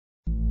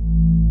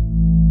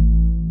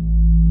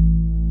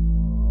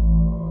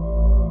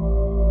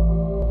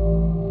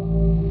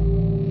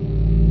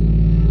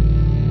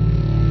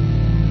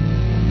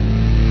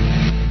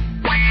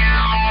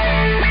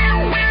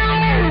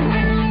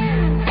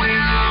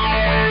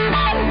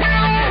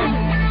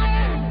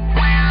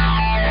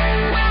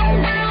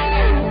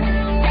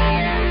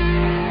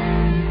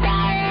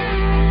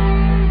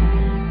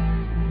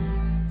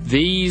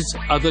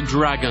are the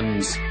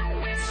Dragons,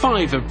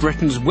 5 of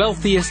Britain's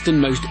wealthiest and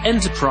most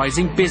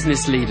enterprising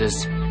business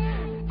leaders.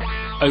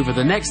 Over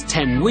the next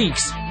 10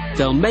 weeks,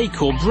 they'll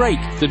make or break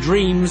the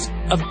dreams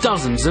of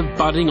dozens of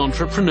budding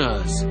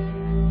entrepreneurs.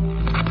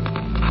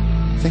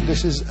 I think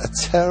this is a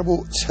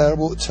terrible,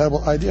 terrible,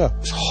 terrible idea.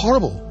 It's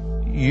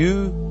horrible.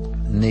 You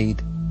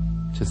need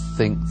to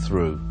think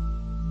through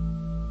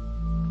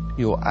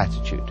your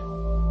attitude.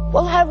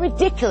 Well, how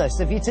ridiculous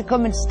of you to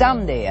come and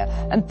stand here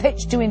and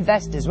pitch to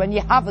investors when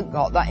you haven't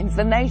got that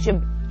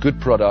information.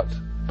 Good product,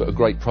 but a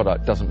great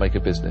product doesn't make a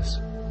business.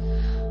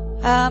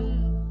 I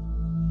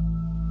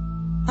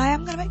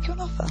am going to make you an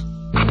offer.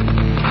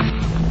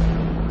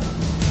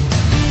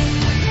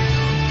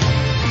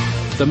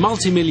 The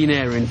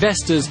multimillionaire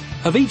investors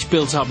have each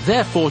built up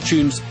their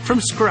fortunes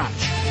from scratch.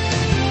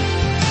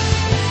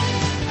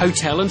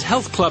 Hotel and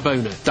health club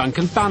owner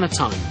Duncan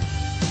Bannatyne,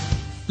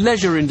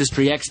 leisure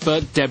industry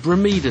expert Deborah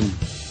Meaden,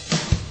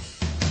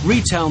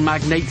 retail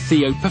magnate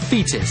Theo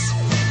Paphitis,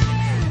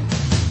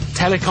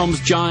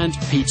 telecoms giant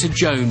Peter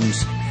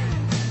Jones,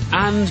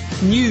 and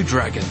new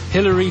dragon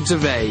Hilary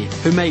Devey,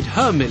 who made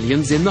her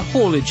millions in the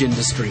haulage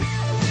industry.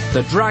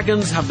 The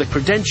Dragons have the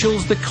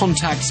credentials, the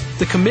contacts,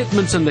 the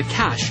commitment and the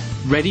cash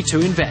ready to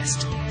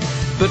invest,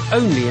 but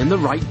only in the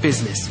right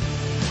business.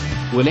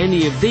 Will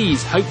any of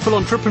these hopeful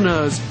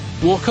entrepreneurs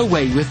walk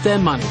away with their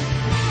money?